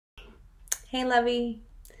Hey, Lovey.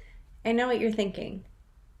 I know what you're thinking.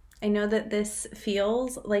 I know that this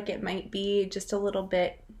feels like it might be just a little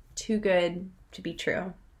bit too good to be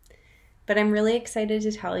true, but I'm really excited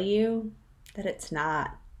to tell you that it's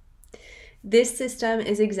not. This system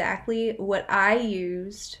is exactly what I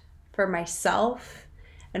used for myself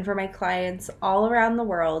and for my clients all around the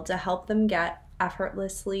world to help them get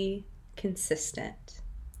effortlessly consistent.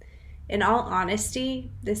 In all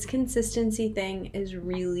honesty, this consistency thing is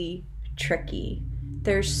really tricky.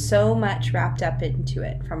 There's so much wrapped up into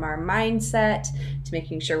it, from our mindset to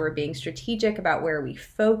making sure we're being strategic about where we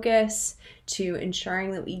focus to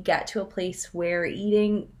ensuring that we get to a place where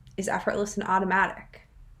eating is effortless and automatic.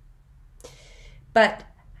 But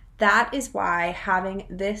that is why having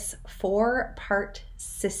this 4-part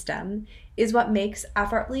system is what makes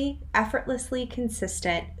effortlessly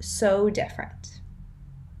consistent so different.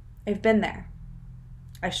 I've been there.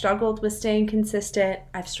 I've struggled with staying consistent.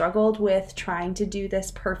 I've struggled with trying to do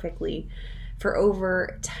this perfectly for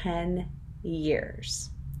over 10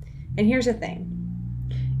 years. And here's the thing.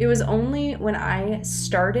 It was only when I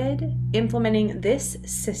started implementing this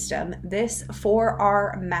system, this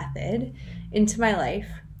 4R method into my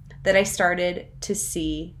life, that I started to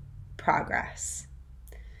see progress.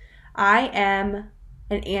 I am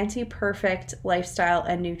an anti-perfect lifestyle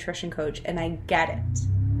and nutrition coach, and I get it.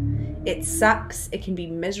 It sucks, it can be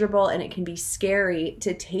miserable, and it can be scary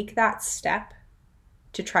to take that step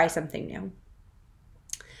to try something new.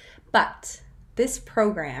 But this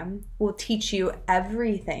program will teach you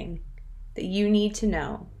everything that you need to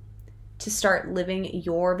know to start living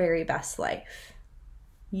your very best life.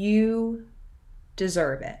 You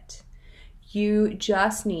deserve it. You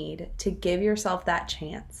just need to give yourself that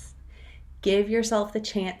chance. Give yourself the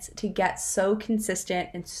chance to get so consistent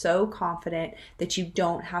and so confident that you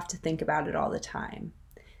don't have to think about it all the time.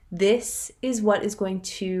 This is what is going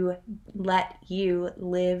to let you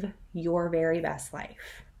live your very best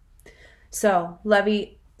life. So,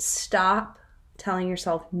 Lovey, stop telling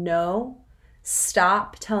yourself no.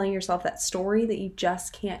 Stop telling yourself that story that you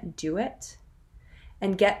just can't do it.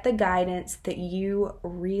 And get the guidance that you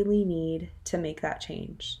really need to make that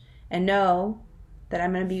change. And know that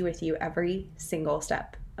I'm going to be with you every single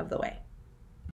step of the way.